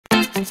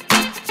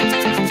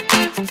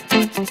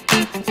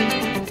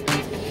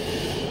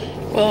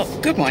Well,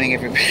 good morning,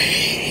 everybody.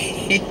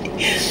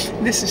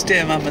 This is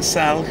dear Mama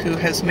Sal, who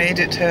has made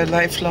it her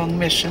lifelong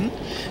mission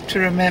to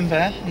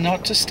remember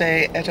not to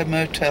stay at a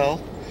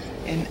motel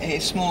in a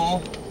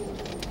small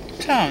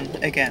town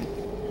again.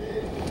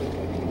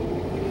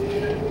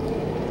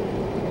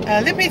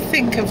 Let me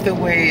think of the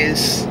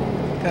ways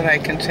that I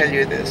can tell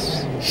you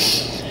this.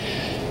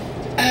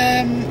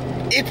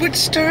 It would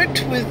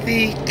start with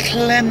the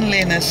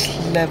cleanliness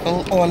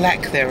level, or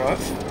lack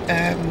thereof.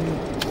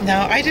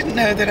 Now, I didn't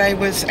know that I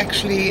was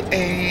actually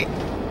a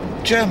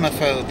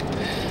germaphobe,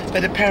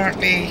 but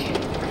apparently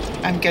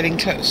I'm getting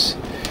close.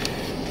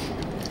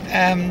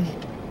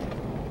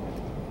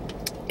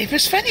 It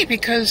was funny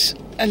because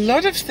a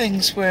lot of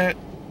things were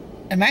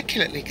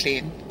immaculately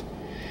clean,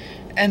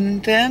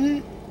 and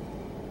then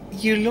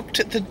you looked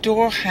at the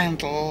door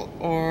handle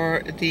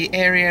or the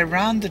area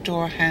around the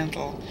door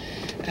handle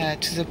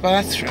to the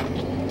bathroom,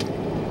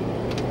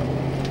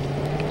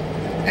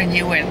 and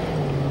you went,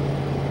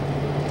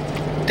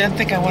 don't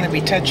think I want to be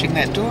touching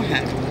that door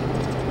handle.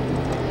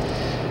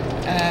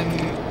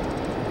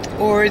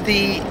 Or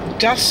the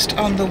dust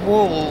on the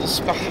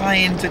walls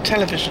behind the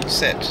television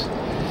set.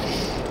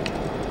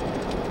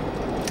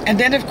 And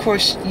then, of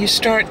course, you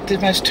start the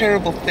most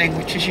terrible thing,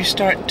 which is you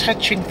start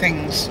touching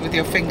things with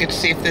your finger to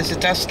see if there's a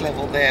dust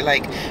level there,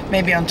 like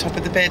maybe on top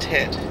of the bed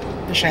head.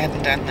 Wish I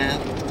hadn't done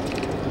that.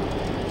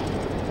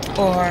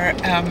 Or at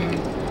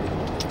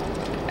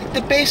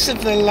the base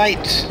of the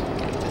light,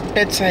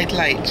 bedside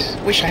light.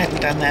 Wish I hadn't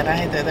done that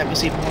either. That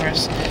was even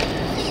worse.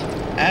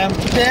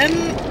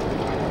 Then,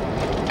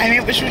 I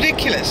mean, it was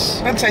ridiculous.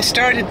 Once I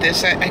started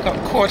this, I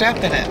got caught up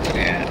in it.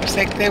 Yeah, it was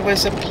like there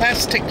was a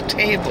plastic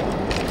table,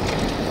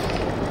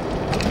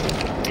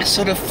 a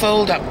sort of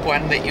fold-up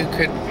one that you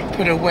could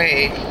put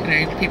away. You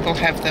know, people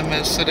have them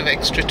as sort of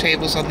extra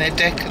tables on their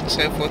deck and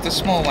so forth. A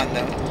small one,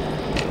 though.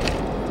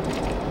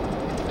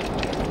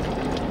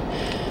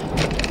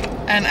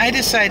 And I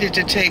decided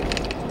to take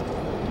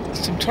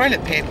some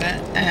toilet paper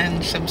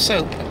and some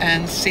soap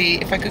and see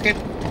if I could get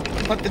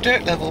what the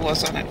dirt level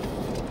was on it.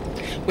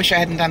 Wish I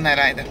hadn't done that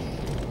either.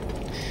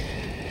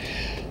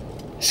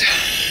 So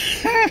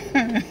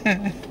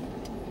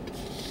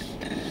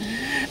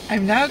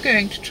I'm now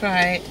going to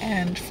try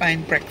and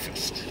find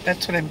breakfast.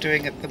 That's what I'm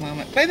doing at the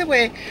moment. By the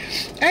way,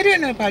 I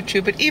don't know about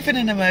you, but even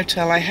in a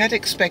motel I had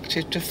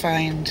expected to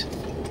find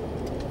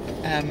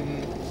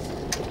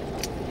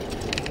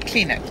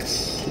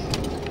Kleenex.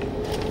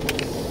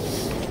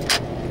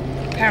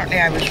 Apparently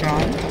I was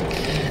wrong.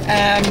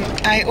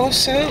 I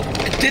also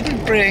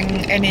didn't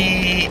bring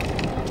any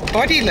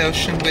body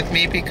lotion with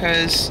me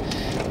because,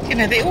 you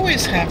know, they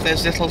always have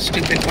those little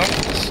stupid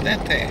bottles,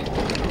 don't they?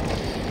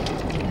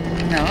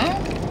 No.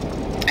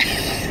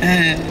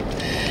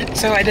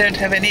 So I don't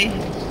have any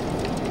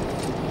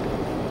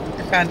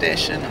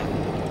foundation on.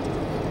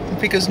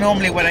 Because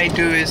normally what I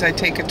do is I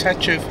take a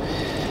touch of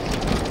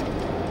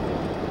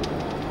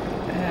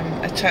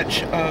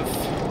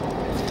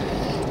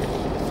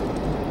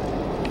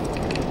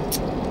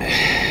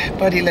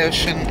body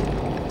lotion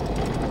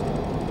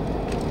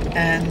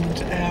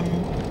and a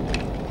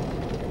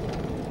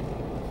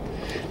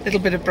little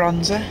bit of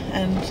bronzer,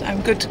 and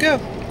I'm good to go.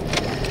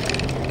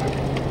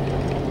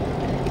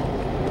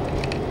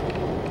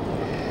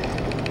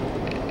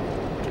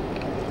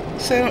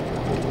 So,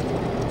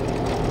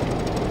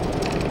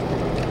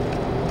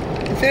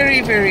 very,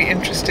 very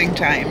interesting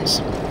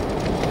times.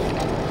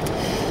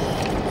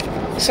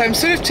 So I'm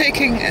sort of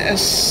taking a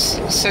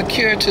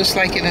circuitous,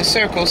 like in a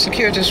circle,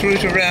 circuitous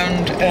route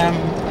around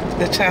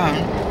the town.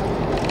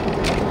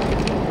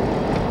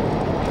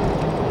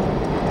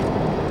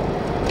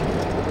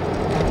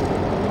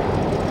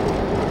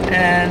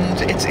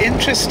 And it's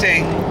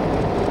interesting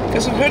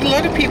because I've heard a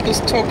lot of people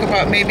talk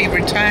about maybe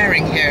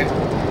retiring here.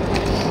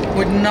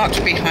 Would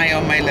not be high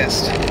on my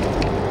list,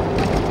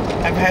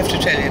 I have to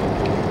tell you.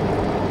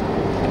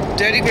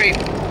 Dirty Great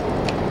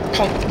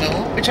Pulp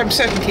Mill, which I'm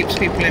certain keeps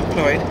people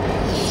employed,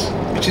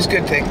 which is a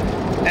good thing.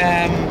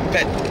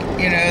 But,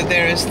 you know,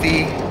 there is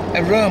the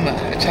aroma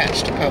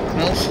attached to pulp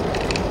mills.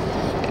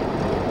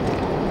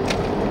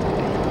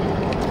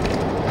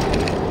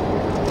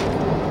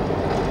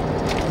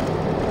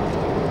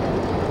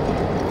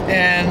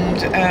 And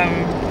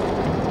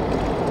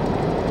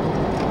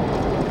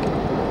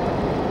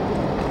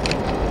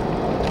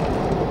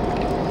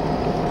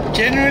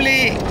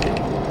generally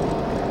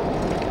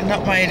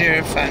not my idea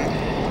of fun.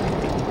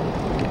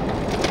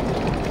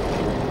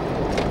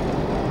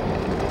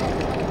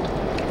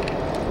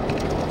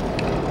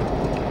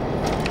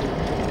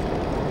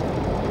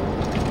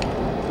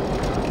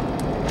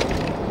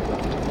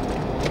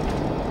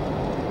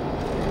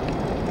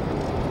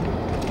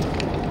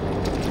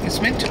 It's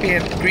meant to be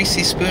a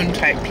greasy spoon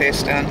type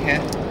place down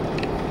here.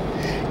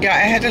 Yeah,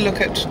 I had a look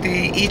at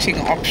the eating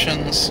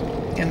options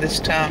in this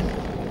town.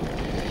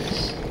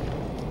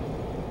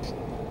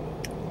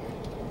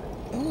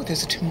 Oh,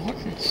 there's a Tim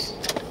Hortons.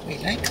 We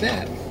like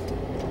that.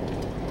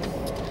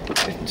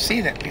 Didn't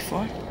see that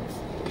before.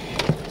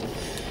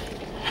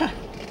 Huh.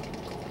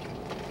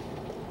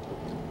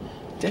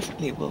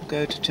 definitely will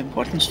go to Tim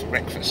Hortons for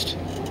breakfast.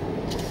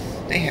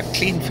 They have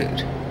clean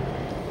food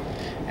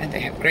and they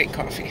have great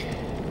coffee,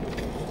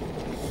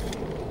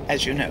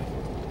 as you know.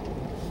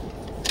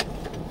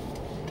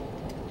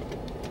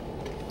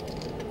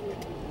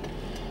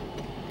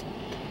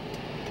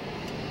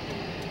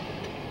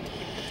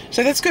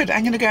 So that's good.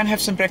 I'm going to go and have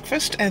some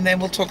breakfast and then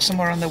we'll talk some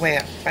more on the way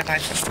up. Bye-bye.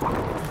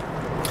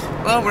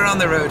 Well, we're on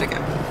the road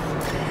again.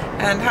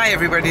 And hi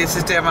everybody, this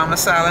is Dear Mama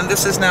Sal, and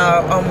this is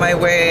now on my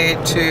way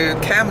to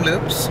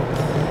Kamloops.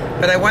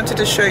 But I wanted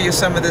to show you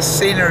some of the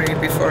scenery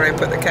before I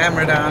put the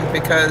camera down,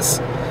 because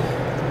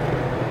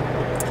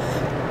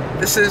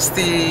this is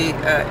the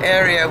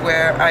area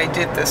where I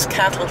did this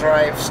cattle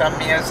drive some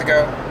years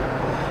ago.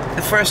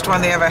 The first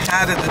one they ever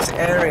had in this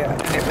area,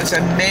 and it was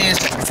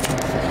amazing.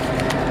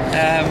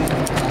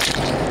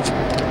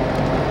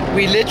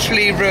 We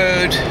literally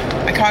rode,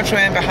 I can't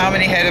remember how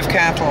many head of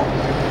cattle,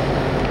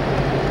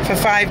 for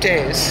 5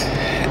 days,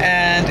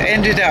 and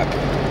ended up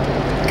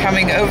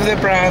coming over the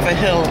brow of a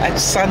hill at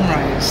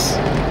sunrise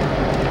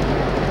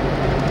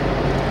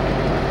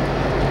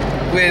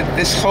with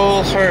this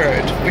whole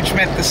herd, which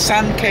meant the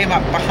sun came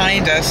up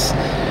behind us.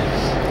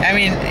 I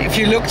mean, if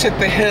you looked at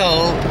the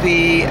hill,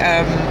 the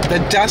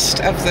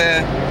dust of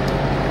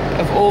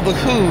all the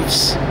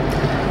hooves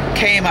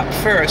came up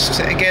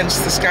first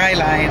against the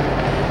skyline,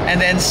 and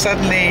then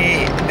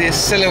suddenly the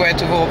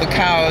silhouette of all the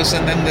cows,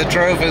 and then the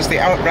drovers, the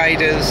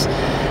outriders,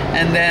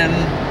 and then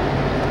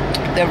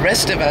the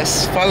rest of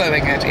us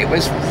following it. It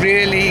was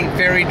really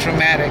very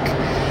dramatic.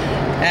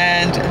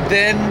 And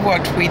then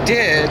what we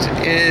did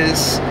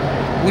is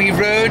we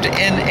rode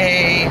in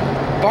a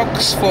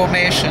box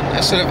formation,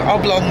 a sort of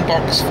oblong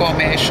box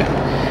formation,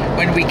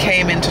 when we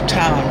came into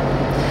town.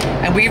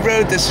 And we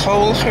rode this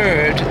whole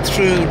herd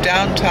through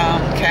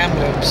downtown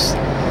Kamloops.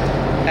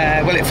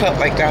 Well, it felt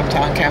like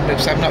downtown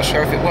Kamloops, I'm not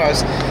sure if it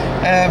was.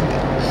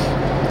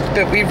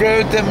 But we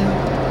rode them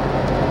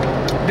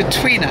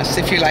between us,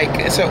 if you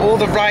like. So all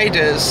the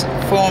riders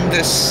formed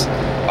this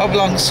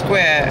oblong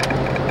square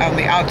on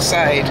the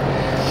outside.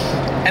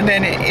 And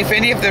then if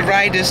any of the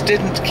riders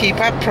didn't keep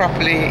up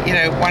properly, you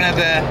know, one of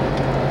the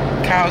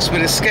cows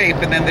would escape,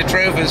 and then the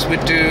drovers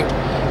would do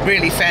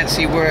really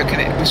fancy work,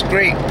 and it was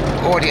great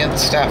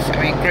audience stuff.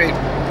 I mean, great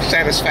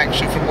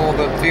satisfaction from all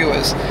the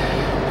viewers.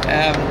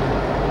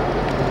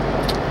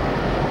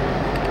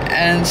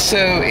 And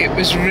so it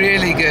was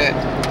really good.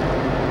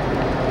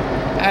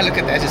 Ah, look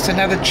at that. It's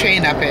another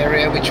chain up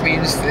area, which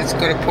means it's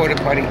got a porta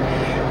potty. I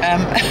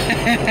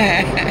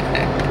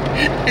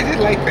did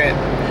like that.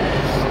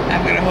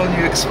 I've got a whole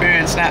new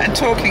experience now. And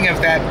talking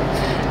of that,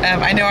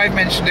 I know I've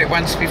mentioned it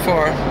once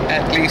before,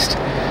 at least,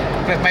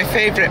 but my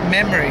favorite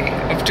memory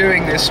of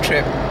doing this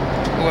trip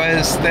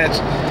was that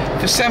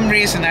for some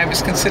reason I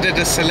was considered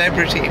a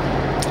celebrity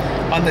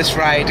on this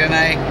ride, and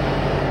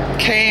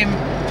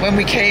when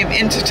we came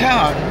into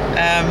town,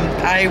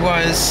 I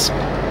was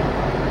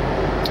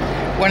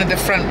one of the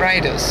front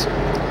riders,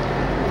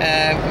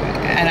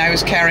 and I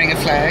was carrying a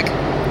flag,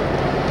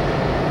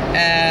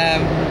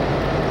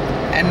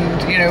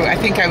 and you know, I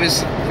think I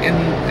was in,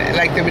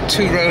 like, there were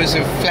 2 rows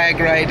of flag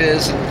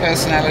riders and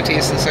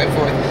personalities and so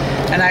forth,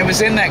 and I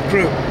was in that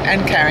group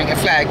and carrying a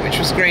flag, which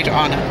was great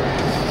honor.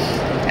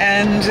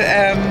 And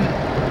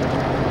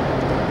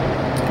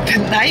the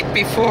night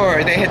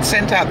before, they had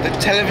sent out the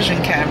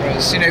television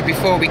cameras, you know,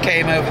 before we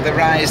came over the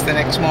rise the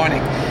next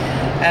morning.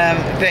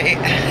 They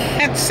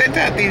had sent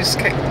out these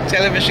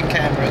television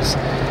cameras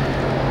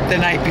the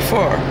night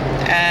before,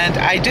 and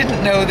I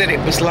didn't know that it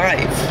was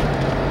live.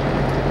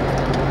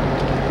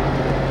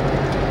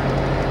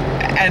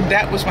 And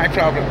that was my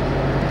problem,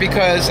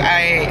 because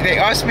they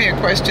asked me a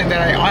question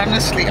that I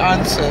honestly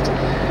answered,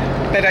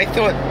 but I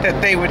thought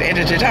that they would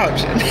edit it out.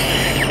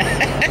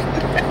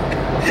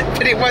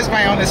 But it was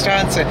my honest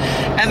answer.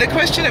 And the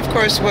question, of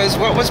course, was,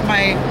 what was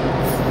my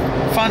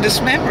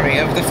fondest memory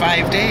of the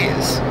 5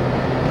 days?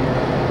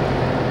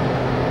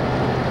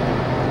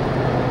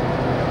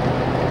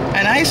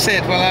 And I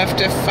said, well,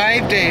 after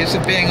 5 days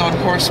of being on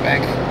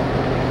horseback,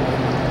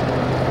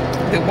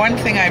 the one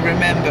thing I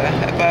remember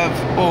above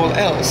all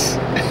else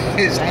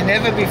is I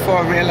never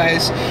before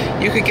realized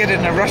you could get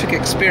an erotic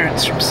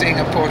experience from seeing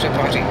a porta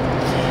potty.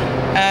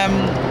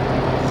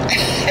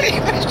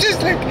 It was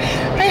just like,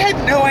 I had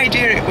no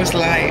idea it was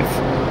live.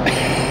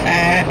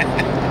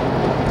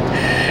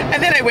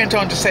 And then I went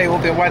on to say all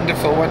the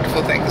wonderful,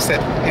 wonderful things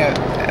that, you know,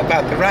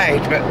 about the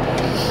ride. But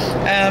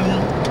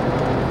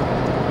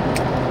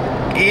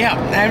yeah,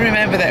 I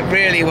remember that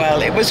really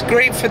well. It was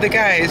great for the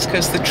guys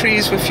because the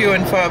trees were few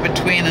and far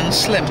between and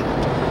slim,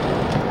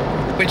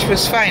 which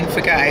was fine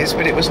for guys,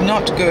 but it was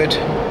not good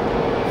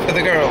for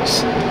the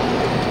girls.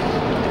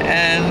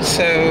 And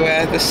so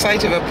the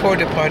sight of a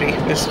porta potty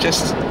was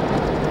just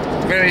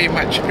very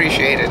much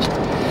appreciated.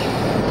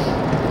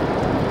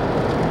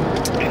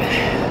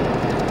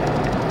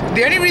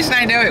 The only reason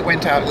I know it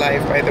went out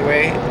live, by the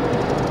way,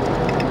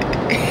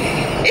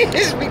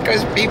 is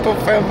because people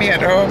phoned me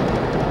at home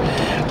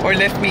or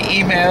left me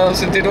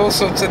emails and did all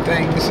sorts of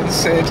things and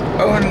said,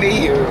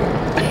 only you.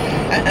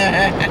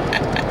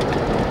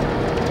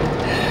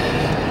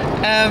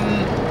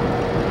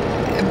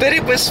 But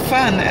it was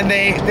fun, and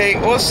they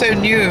also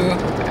knew,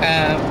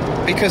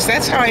 because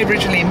that's how I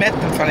originally met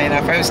them, funny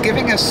enough. I was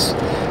giving a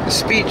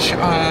speech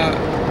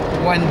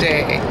one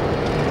day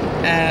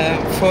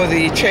for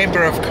the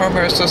Chamber of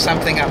Commerce or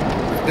something up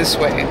this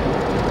way.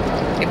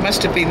 It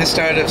must have been the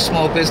start of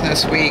Small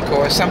Business Week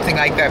or something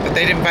like that, but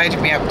they'd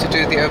invited me up to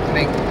do the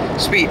opening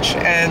speech,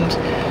 and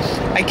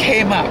I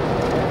came up.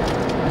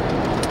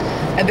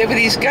 And there were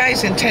these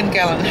guys in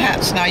 10-gallon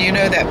hats. Now, you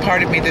know that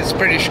part of me that's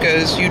British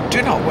goes, you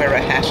do not wear a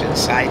hat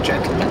inside,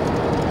 gentlemen.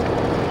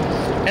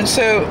 And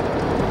so,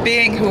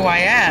 being who I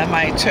am,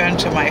 I turned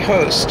to my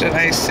host and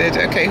I said,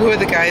 okay, who are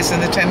the guys in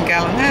the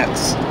 10-gallon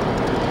hats?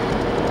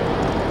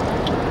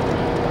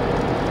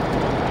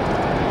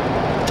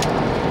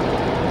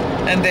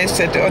 And they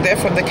said, oh, they're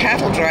from the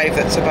cattle drive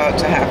that's about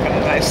to happen.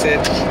 And I said,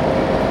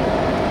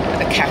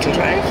 a cattle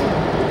drive?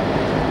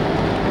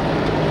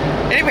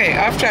 Anyway,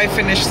 after I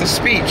finished the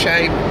speech,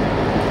 I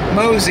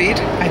moseyed,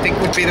 I think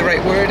would be the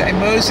right word, I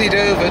moseyed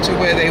over to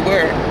where they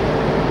were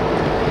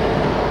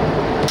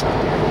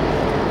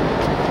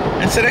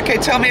and said, okay,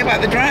 tell me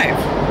about the drive.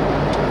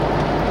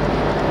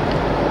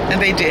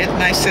 And they did,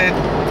 and I said,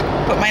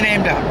 put my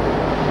name down.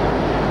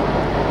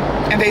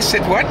 And they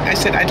said, what? I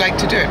said, I'd like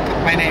to do it,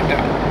 put my name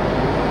down.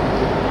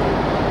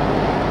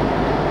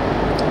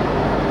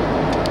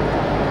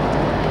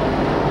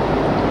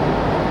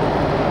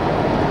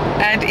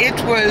 And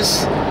it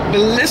was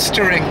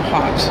blistering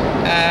hot.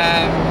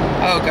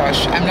 Oh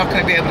gosh, I'm not going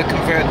to be able to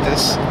convert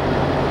this.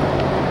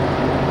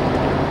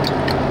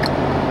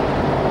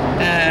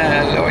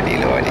 Lordy,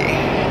 lordy.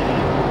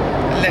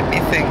 Let me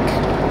think.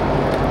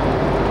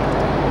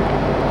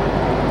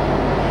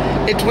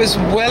 It was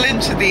well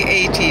into the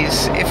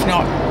 80s, if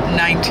not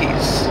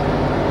 90s.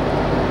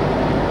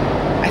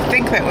 I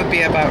think that would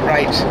be about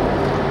right.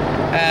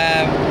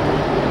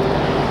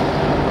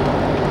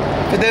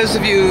 For those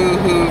of you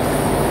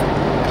who've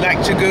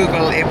like to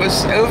Google, it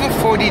was over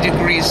 40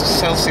 degrees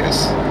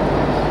Celsius.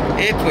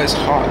 It was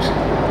hot.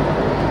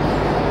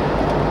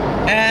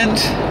 And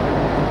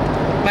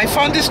my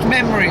fondest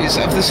memories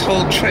of this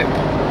whole trip,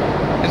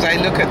 as I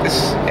look at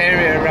this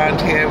area around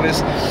here,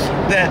 was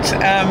that,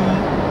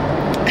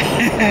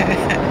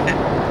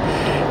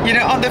 you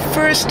know, on the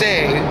first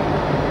day,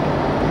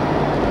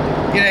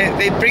 you know,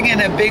 they'd bring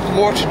in a big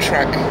water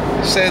truck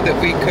so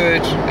that we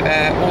could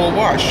all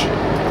wash.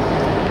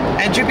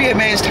 And you'd be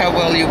amazed how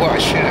well you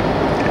wash, you know.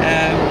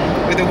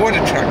 With a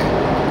water truck,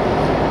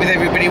 with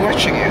everybody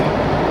watching you.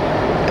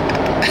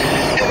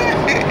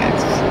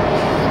 It's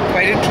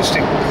quite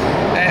interesting.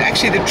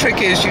 Actually, the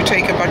trick is you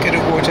take a bucket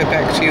of water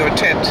back to your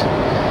tent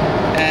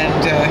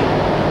and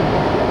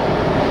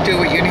do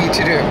what you need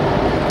to do.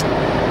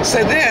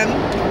 So then,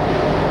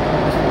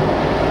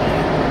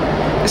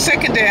 the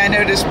second day I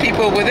noticed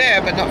people were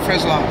there, but not for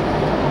as long.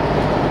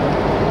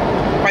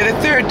 By the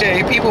third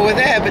day, people were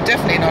there, but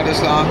definitely not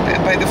as long.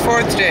 And by the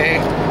fourth day,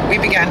 we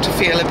began to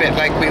feel a bit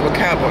like we were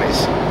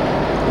cowboys.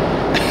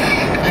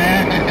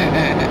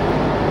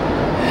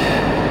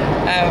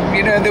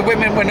 You know, the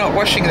women were not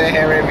washing their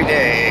hair every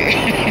day.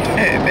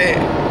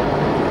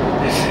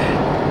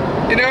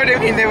 You know what I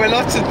mean? There were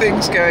lots of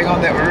things going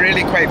on that were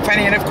really quite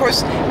funny. And of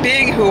course,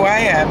 being who I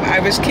am, I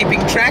was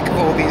keeping track of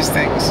all these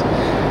things.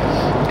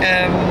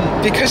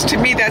 Because to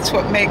me, that's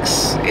what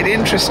makes it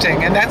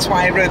interesting. And that's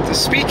why I wrote the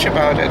speech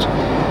about it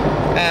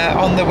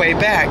on the way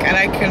back. And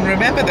I can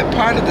remember that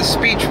part of the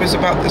speech was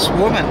about this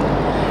woman,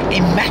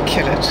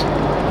 immaculate.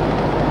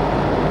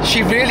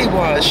 She really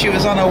was. She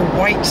was on a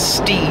white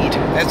steed.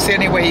 That's the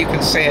only way you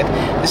can say it.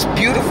 This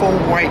beautiful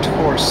white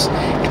horse.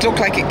 It looked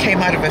like it came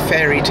out of a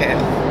fairy tale.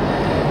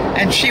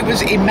 And she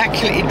was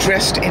immaculately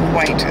dressed in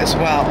white as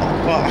well.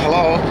 Well,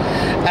 hello.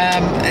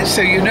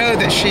 So you know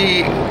that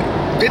she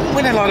didn't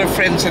win a lot of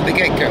friends at the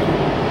get-go,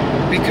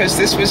 because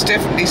this was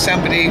definitely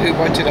somebody who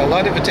wanted a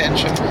lot of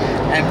attention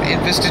and it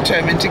was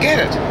determined to get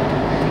it.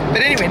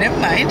 But anyway, never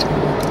mind.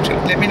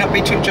 Let me not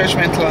be too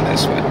judgmental on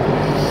this one.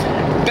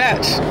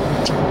 But,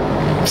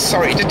 I'm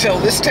sorry to tell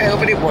this tale,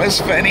 but it was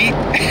funny.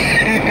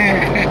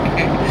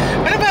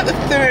 What about the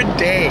third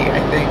day, I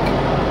think?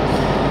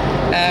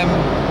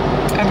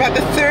 About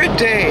the third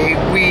day,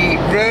 we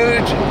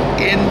rode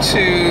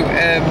into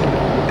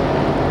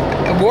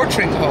a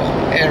watering hole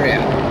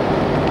area.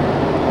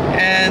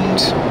 And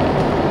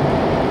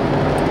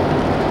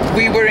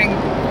we were in,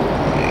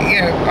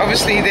 you know,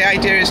 obviously the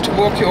idea is to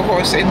walk your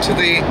horse into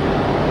the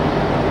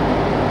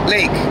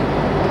lake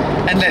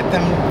and let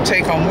them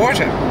take on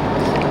water,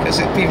 because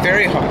it'd be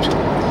very hot.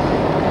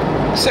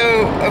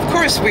 So, of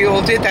course, we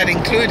all did that,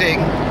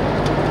 including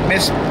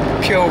Miss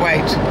Pure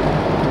White.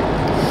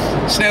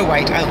 Snow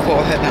White, I'll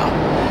call her now.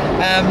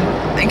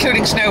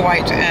 Including Snow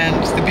White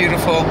and the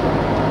beautiful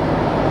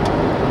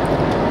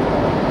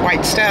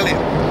White Stallion.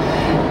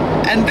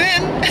 And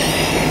then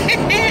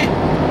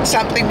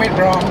something went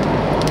wrong.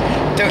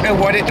 Don't know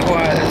what it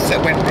was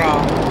that went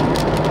wrong.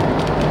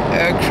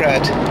 Oh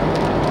crud.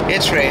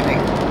 It's raining.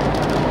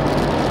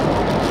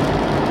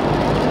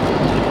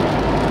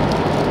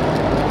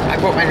 I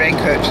bought my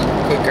raincoat,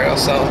 good girl,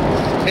 so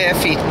bare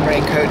feet and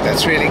raincoat.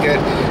 That's really good.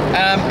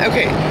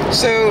 Okay,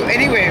 so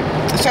anyway,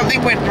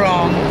 something went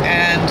wrong,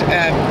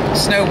 and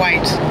Snow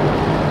White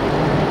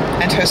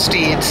and her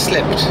steed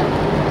slipped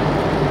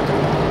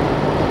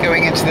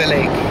going into the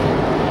lake.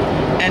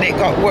 And it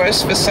got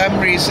worse for some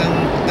reason.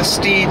 The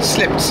steed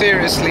slipped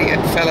seriously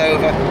and fell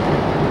over.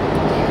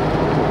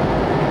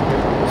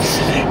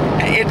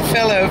 It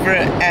fell over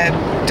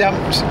and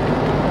dumped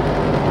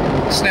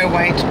Snow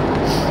White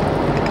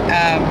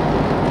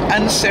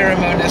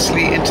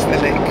unceremoniously into the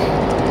lake.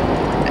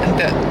 And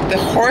the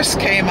horse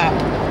came up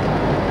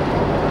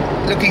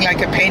looking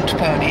like a paint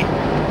pony.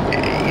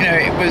 You know,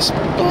 it was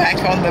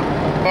black on the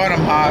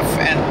bottom half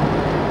and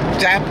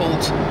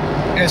dappled,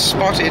 you know,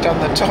 spotted on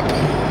the top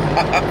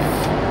half.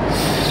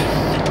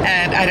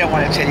 And I don't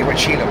want to tell you what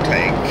she looked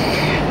like.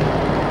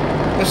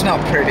 It was not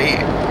pretty.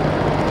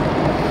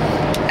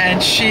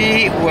 And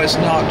she was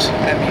not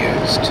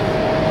amused.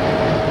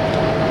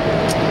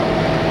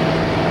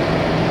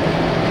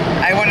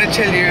 I want to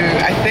tell you,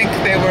 I think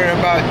there were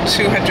about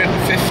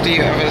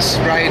 250 of us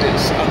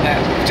riders on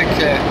that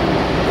particular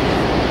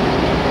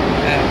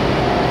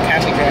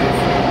cattle drive.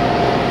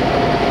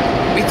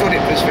 We thought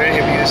it was very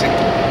amusing.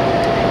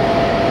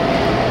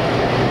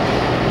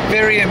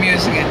 Very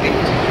amusing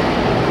indeed.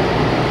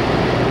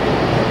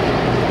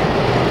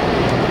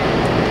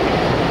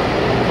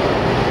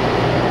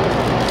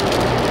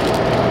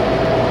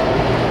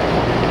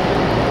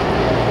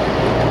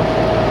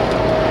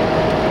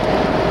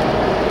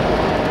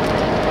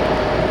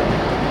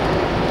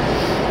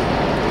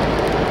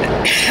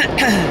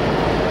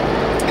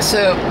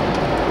 So,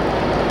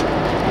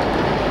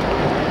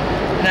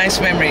 nice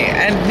memory.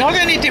 And not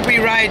only did we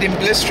ride in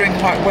blistering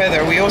hot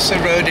weather, we also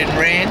rode in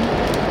rain.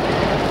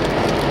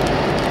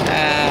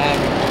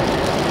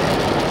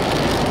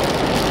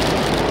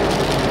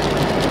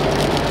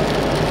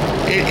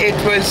 It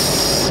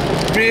was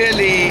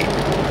really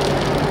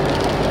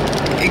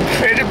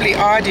incredibly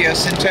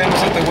arduous in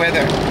terms of the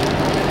weather.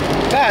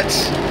 But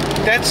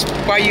that's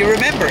why you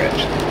remember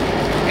it.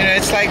 You know,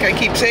 it's like I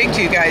keep saying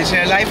to you guys, you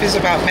know, life is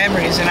about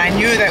memories, and I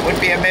knew that would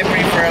be a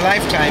memory for a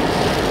lifetime,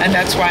 and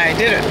that's why I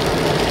did it.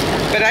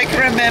 But I can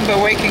remember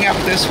waking up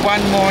this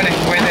one morning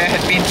where there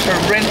had been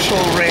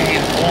torrential rain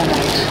all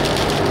night.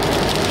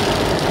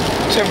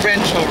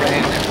 Torrential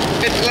rain.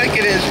 It's like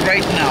it is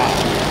right now.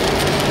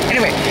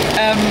 Anyway,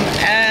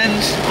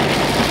 and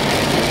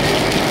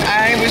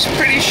I was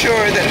pretty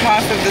sure that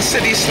half of the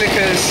city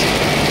slickers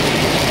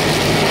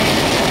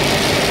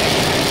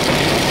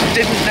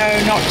didn't know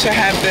not to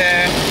have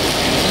their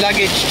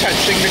luggage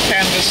touching the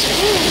canvas.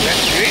 Ooh,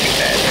 that's really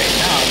bad right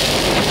now.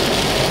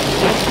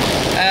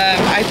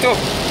 I thought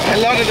a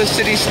lot of the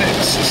city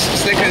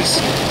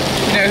slickers,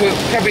 you know, who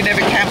probably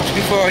never camped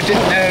before,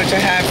 didn't know to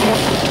have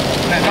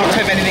not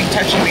to have anything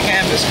touching the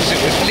canvas because it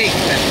would leak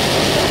then.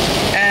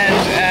 And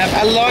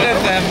a lot of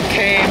them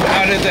came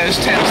out of those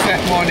tents that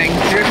morning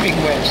dripping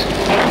wet.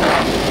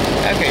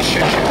 Okay,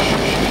 sure.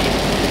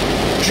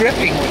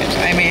 Dripping wet.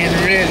 I mean,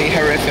 really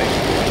horrific.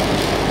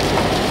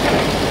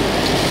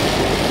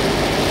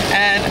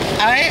 And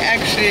I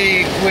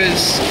actually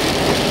was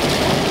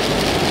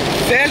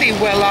fairly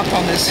well up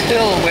on this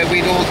hill where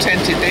we'd all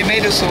tented. They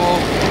made us all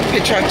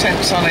pitch our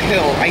tents on a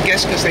hill, I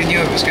guess because they knew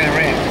it was going to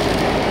rain.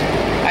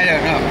 I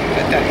don't know,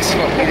 but that's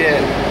what we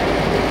did.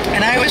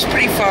 And I was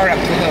pretty far up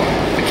the hill,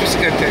 which was a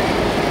good thing.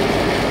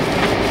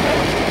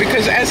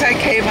 Because as I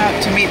came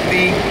out to meet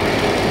the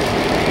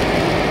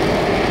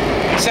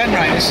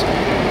sunrise,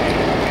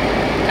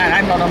 and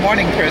I'm not a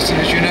morning person,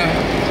 as you know,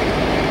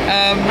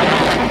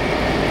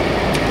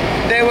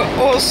 there were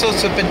all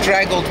sorts of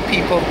bedraggled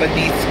people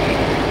beneath me,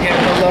 you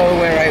know, below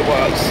where I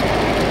was.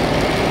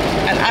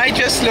 And I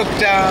just looked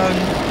down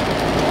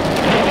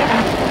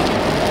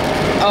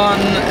on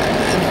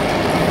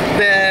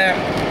the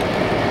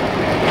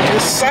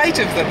sight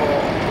of them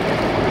all.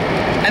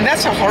 And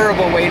that's a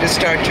horrible way to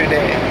start your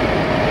day.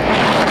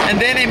 And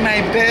then in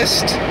my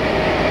best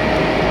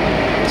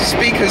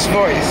speaker's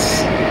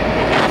voice,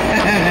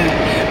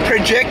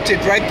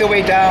 projected right the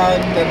way down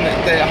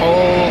the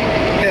whole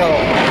hill.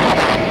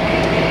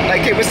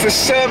 Like it was the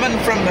Sermon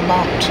from the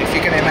Mount, if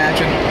you can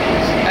imagine.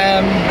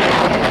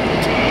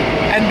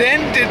 And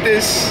then did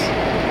this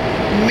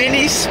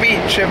mini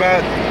speech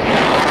about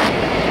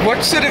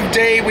what sort of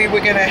day we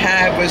were going to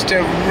have was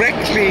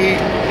directly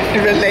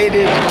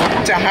related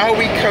to how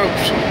we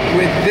coped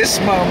with this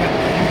moment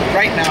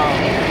right now.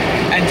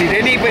 And did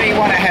anybody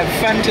want to have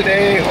fun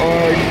today,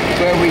 or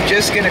were we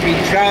just going to be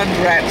drowned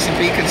rats and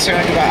be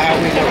concerned about how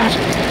we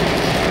looked?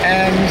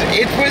 And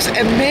it was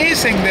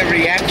amazing the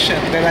reaction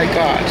that I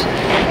got.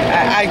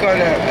 I got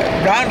a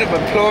round of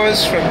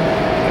applause from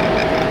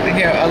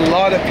you know, a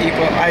lot of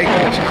people. I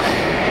got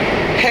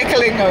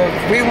heckling of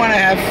 "we want to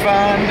have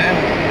fun," and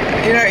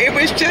you know, it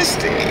was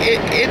just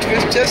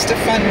a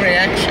fun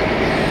reaction.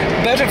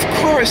 But of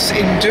course,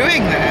 in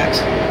doing that,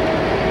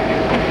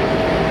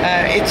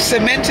 it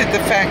cemented the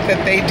fact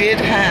that they did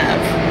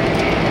have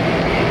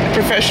a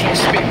professional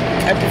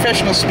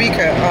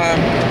speaker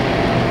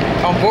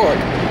on board.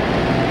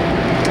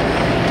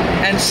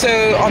 And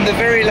so on the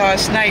very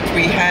last night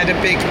we had a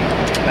big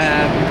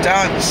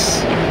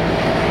dance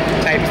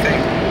type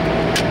thing.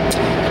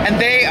 And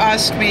they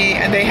asked me,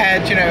 and they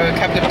had, you know, a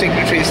couple of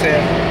dignitaries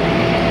there.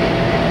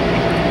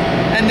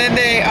 And then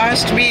they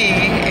asked me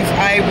if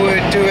I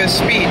would do a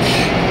speech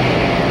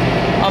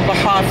on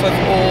behalf of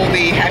all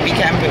the happy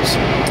campers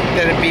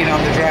that had been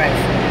on the drive.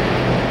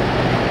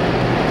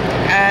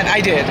 And I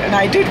did. And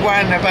I did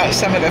one about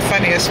some of the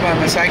funniest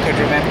moments I could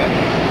remember.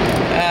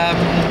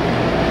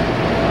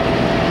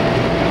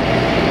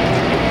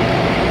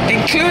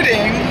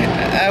 Including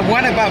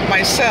one about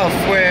myself,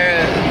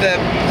 where the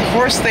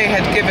horse they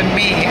had given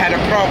me had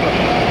a problem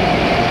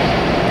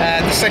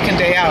the second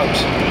day out.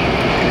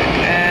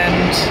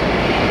 And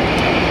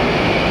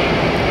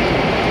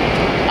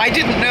I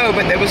didn't know,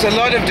 but there was a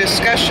lot of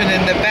discussion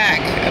in the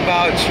back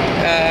about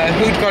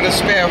who'd got a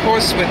spare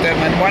horse with them.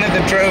 And one of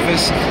the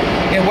drovers,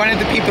 you know, one of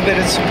the people that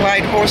had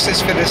supplied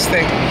horses for this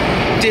thing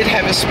did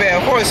have a spare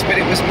horse, but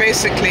it was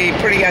basically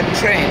pretty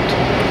untrained,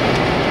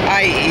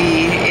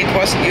 i.e. it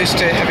wasn't used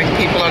to having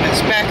people on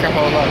its back a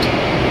whole lot.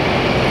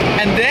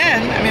 And then,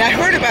 I mean, I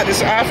heard about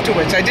this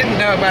afterwards. I didn't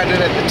know about it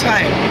at the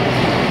time.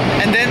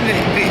 And then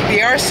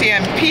the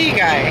RCMP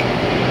guy,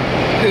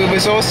 who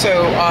was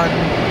also on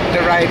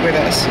the ride with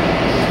us,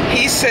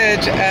 he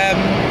said,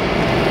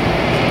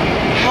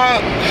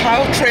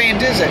 how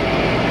trained is it?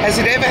 Has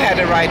it ever had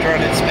a rider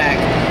on its back?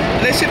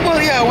 And they said,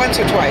 well, yeah, once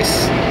or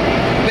twice.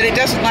 But it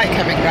doesn't like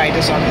having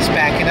riders on its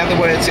back. In other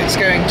words, it's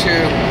going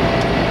to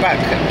buck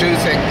and do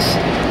things.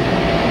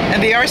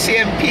 And the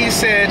RCMP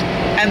said,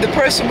 and the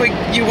person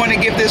you want to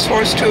give this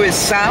horse to is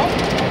Sal,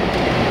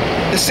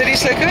 the city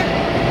slicker,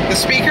 the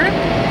speaker?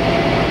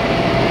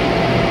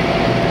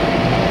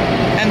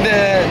 And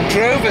the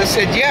drover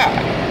said, yeah,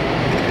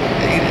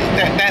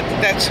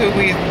 that's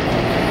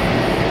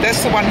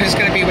the one who's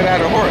going to be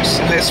without a horse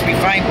unless we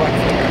find one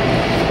for her.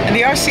 And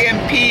the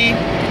RCMP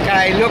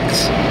guy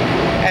looked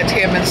at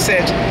him and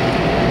said,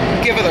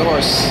 give her the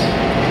horse.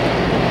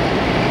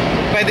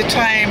 By the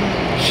time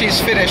she's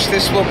finished,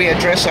 this will be a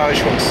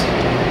dressage horse.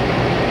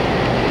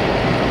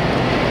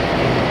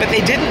 But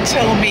they didn't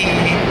tell me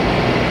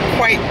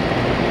quite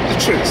the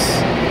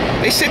truth.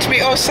 They said to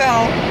me, oh,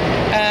 Sal,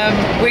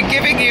 we're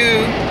giving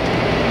you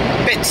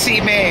Betsy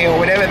May, or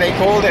whatever they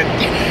called it.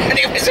 And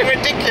it was a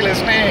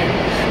ridiculous name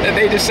that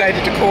they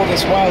decided to call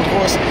this wild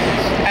horse.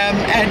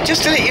 And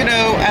just to let you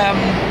know,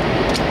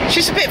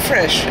 she's a bit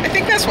fresh. I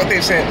think that's what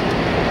they said.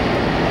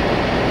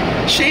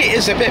 She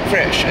is a bit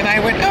fresh. And I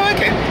went, oh,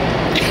 okay.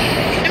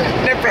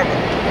 No problem.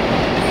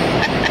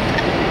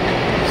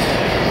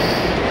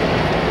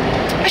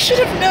 I should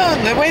have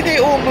known the way they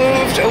all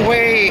moved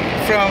away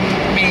from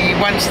me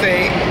once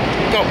they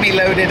got me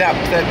loaded up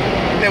that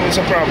there was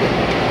a problem.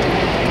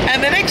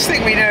 And the next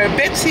thing we know,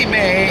 Betsy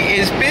May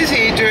is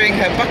busy doing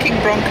her bucking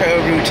bronco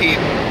routine.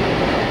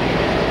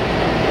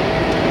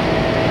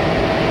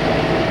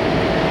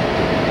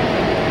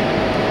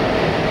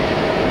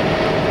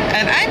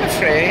 And I'm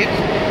afraid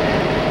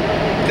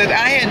that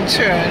I, in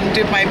turn,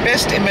 did my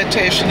best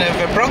imitation of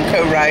a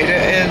bronco rider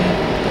in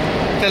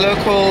the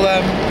local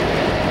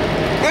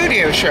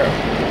rodeo show.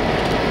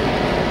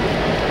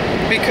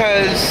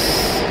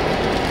 Because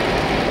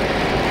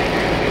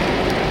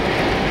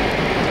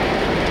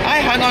I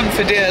hung on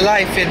for dear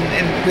life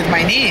with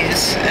my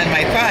knees and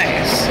my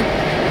thighs.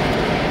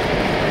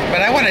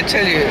 But I want to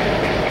tell you,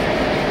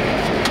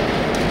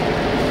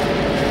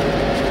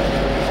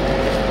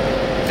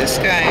 this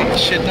guy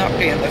should not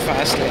be in the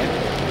fast lane.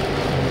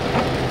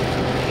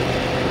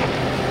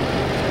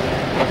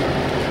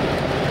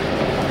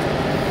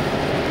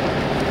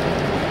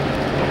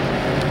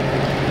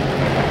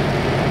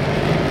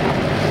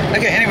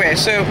 Okay, anyway,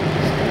 so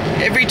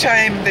every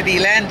time that he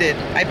landed,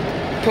 I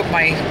put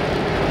my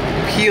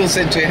heels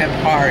into him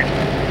hard.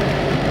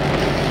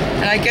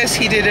 And I guess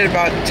he did it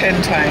about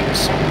 10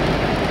 times.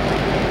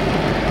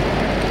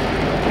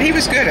 He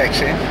was good,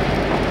 actually.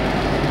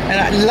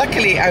 And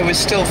luckily, I was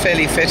still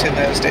fairly fit in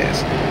those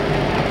days.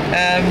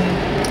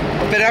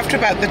 But after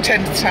about the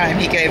 10th time,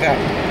 he gave up.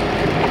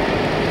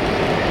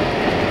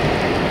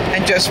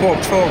 And just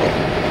walked forward.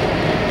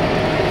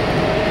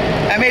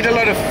 I made a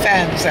lot of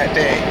fans that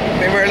day.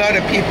 There were a lot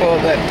of people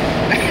that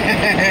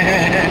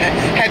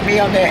had me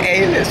on their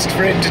A-list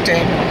for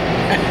entertainment.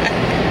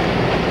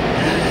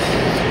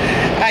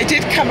 I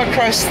did come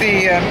across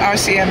the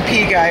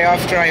RCMP guy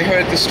after I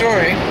heard the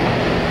story.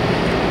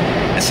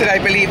 I said, I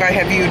believe I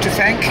have you to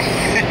thank.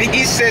 And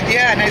he said,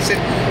 yeah. And I said,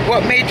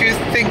 what made you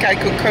think I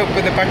could cope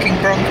with a bucking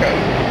bronco?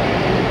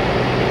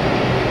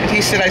 And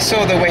he said, I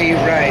saw the way you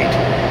ride.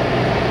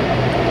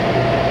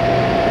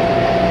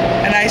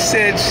 And I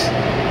said,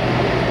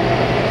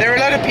 there are a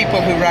lot of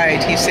people who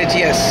ride. He said,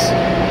 yes.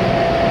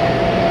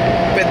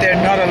 But there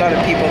are not a lot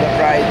of people that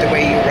ride the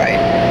way you ride.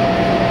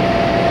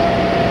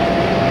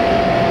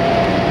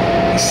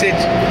 He said,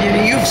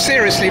 you've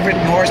seriously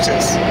ridden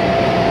horses.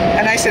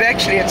 And I said,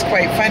 actually, it's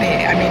quite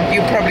funny. I mean,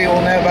 you probably all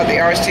know about the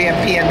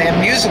RCMP and their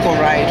musical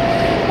ride.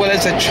 Well,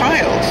 as a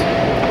child,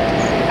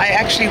 I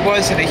actually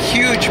was in a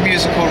huge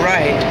musical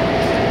ride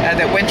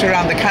that went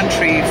around the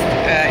country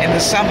in the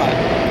summer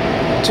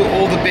to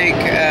all the big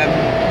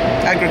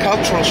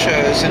agricultural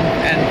shows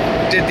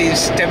and did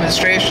these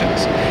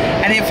demonstrations.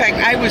 And in fact,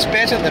 I was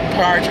better than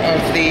part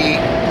of the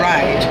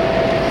ride.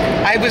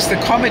 I was the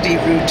comedy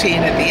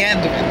routine at the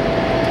end of it.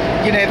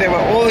 You know, there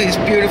were all these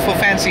beautiful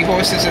fancy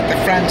horses at the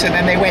front, and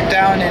then they went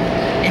down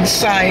in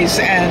size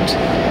and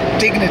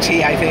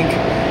dignity, I think.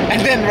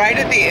 And then right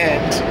at the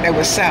end, there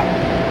was Sam,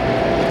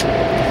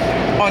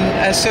 on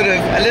a sort of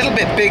a little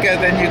bit bigger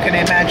than you can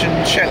imagine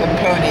Shetland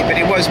pony, but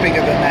it was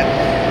bigger than that.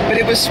 But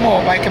it was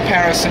small by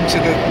comparison to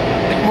the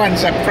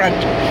ones up front.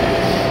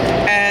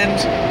 And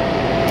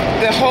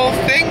the whole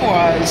thing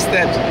was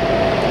that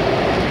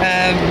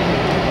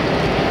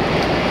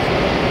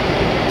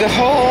the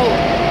whole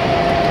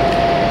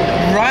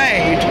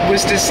ride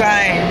was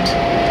designed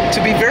to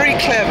be very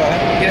clever,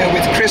 you know,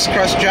 with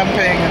crisscross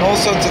jumping and all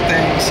sorts of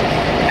things,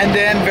 and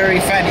then very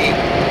funny.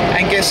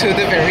 And guess who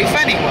the very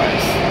funny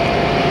was?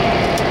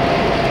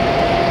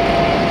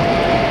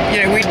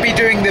 You know, we'd be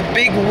doing the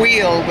big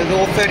wheel with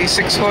all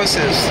 36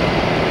 horses.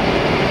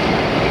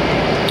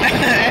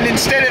 And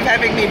instead of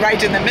having me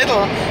right in the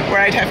middle, where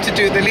I'd have to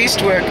do the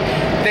least work,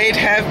 they'd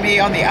have me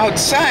on the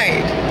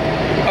outside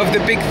of the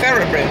big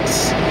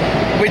thoroughbreds,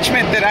 which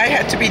meant that I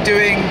had to be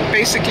doing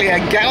basically a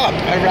gallop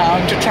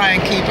around to try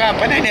and keep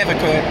up, and I never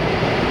could.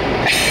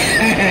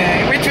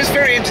 Which was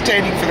very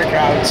entertaining for the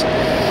crowds.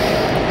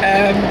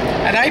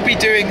 And I'd be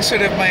doing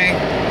sort of my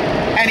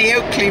Annie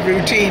Oakley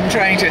routine,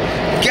 trying to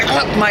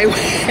gallop my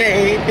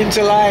way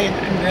into line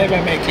and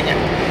never making it.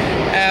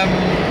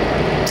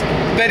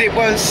 But it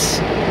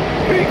was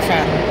great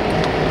fun.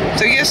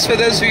 So yes, for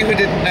those of you who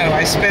didn't know,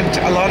 I spent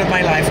a lot of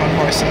my life on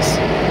horses.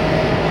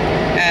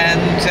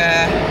 And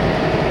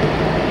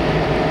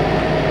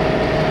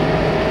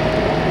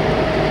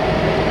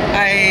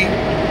I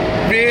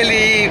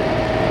really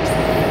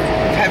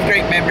have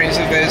great memories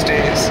of those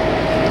days.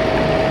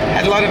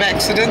 Had a lot of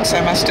accidents,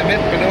 I must admit,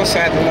 but also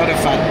had a lot of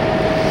fun.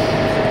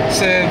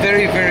 So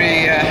very,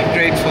 very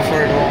grateful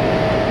for it all.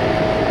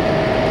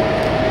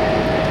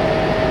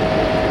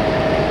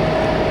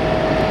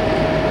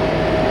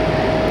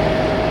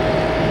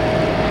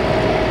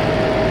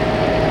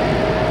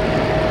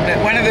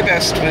 But one of the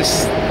best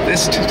was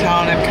this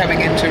town I'm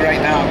coming into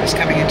right now. I was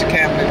coming into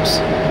Kamloops.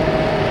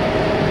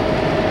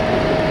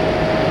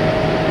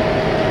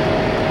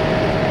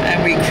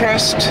 And we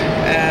crossed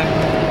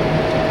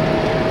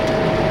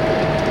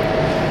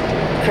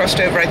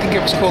over, I think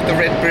it was called the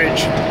Red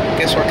Bridge,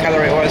 guess what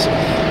colour it was,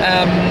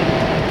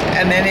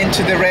 and then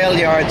into the rail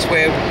yards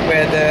where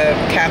the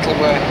cattle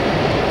were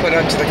put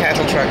onto the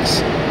cattle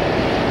trucks.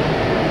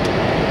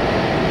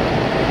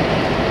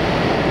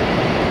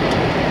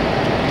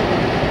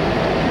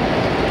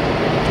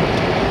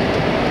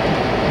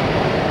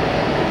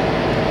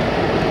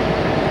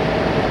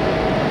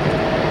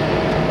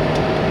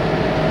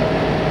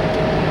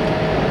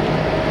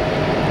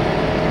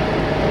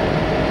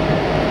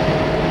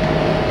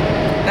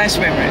 Nice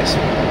memories.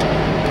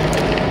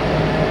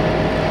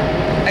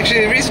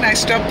 Actually, the reason I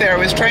stopped there, I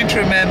was trying to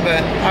remember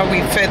how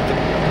we fed them.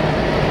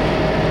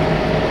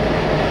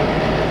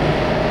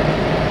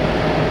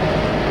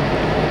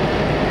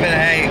 But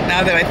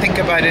now that I think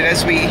about it,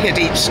 as we hit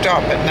each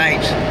stop at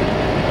night,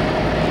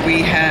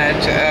 we had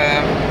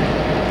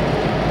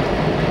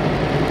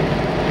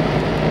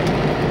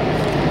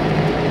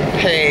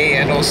hay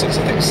and all sorts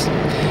of things.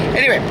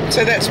 Anyway,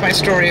 so that's my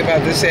story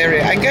about this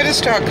area. I'm going to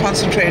start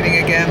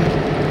concentrating again,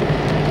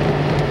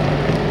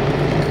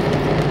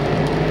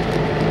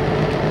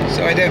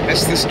 so I don't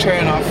miss this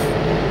turn off,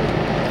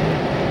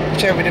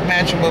 which I would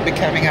imagine will be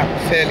coming up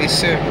fairly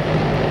soon.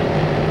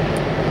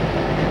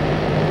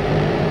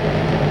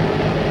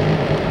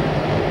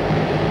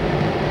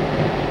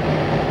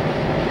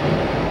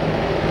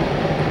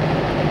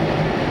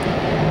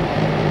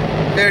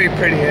 Very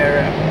pretty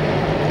area.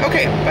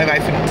 Okay, bye-bye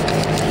for now.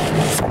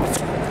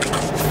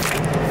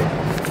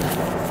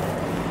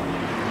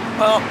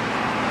 Well,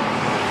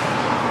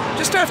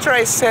 just after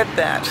I said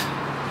that,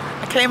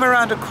 I came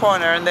around a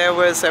corner and there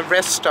was a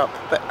rest stop,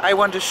 but I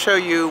want to show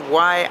you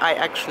why I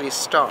actually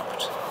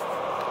stopped.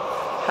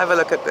 Have a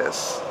look at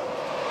this.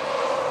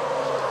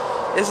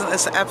 Isn't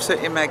this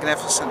absolutely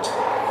magnificent?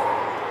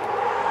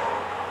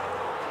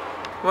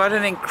 What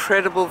an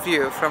incredible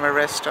view from a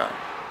rest stop.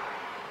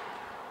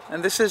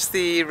 And this is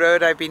the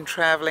road I've been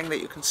traveling that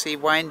you can see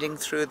winding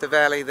through the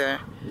valley there.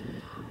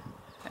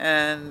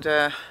 And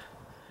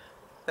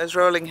those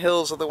rolling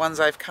hills are the ones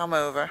I've come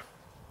over.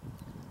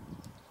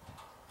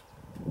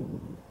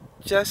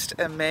 Just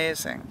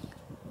amazing.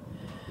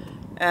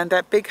 And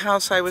that big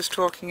house I was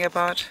talking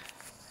about,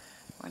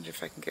 I wonder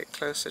if I can get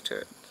closer to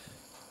it.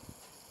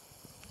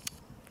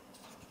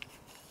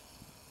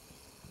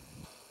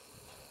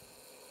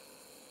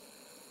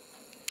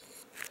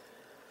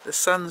 The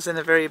sun's in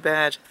a very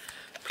bad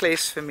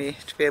place for me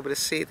to be able to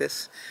see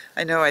this.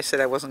 I know I said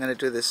I wasn't going to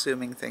do this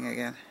zooming thing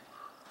again.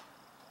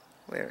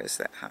 Where is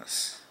that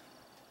house?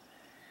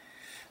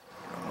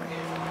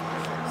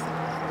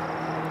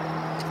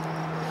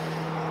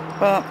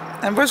 Well,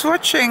 I was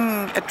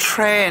watching a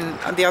train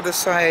on the other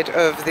side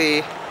of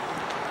the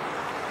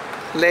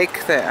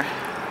lake there.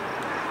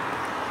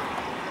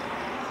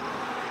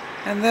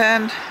 And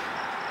then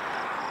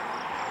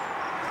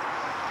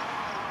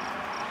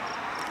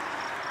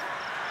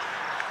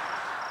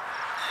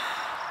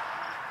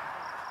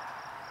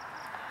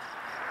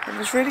it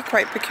was really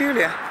quite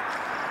peculiar,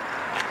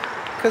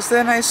 because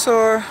then I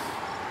saw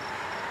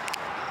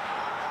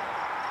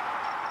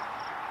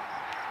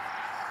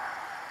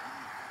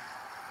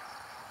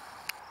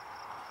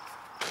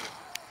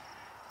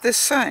this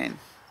sign: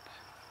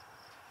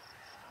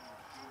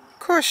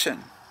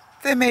 caution,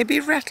 there may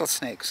be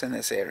rattlesnakes in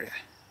this area.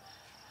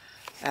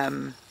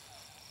 I'll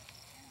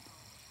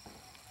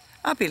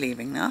be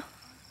leaving now.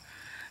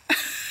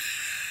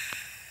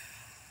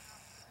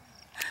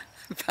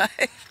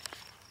 Bye.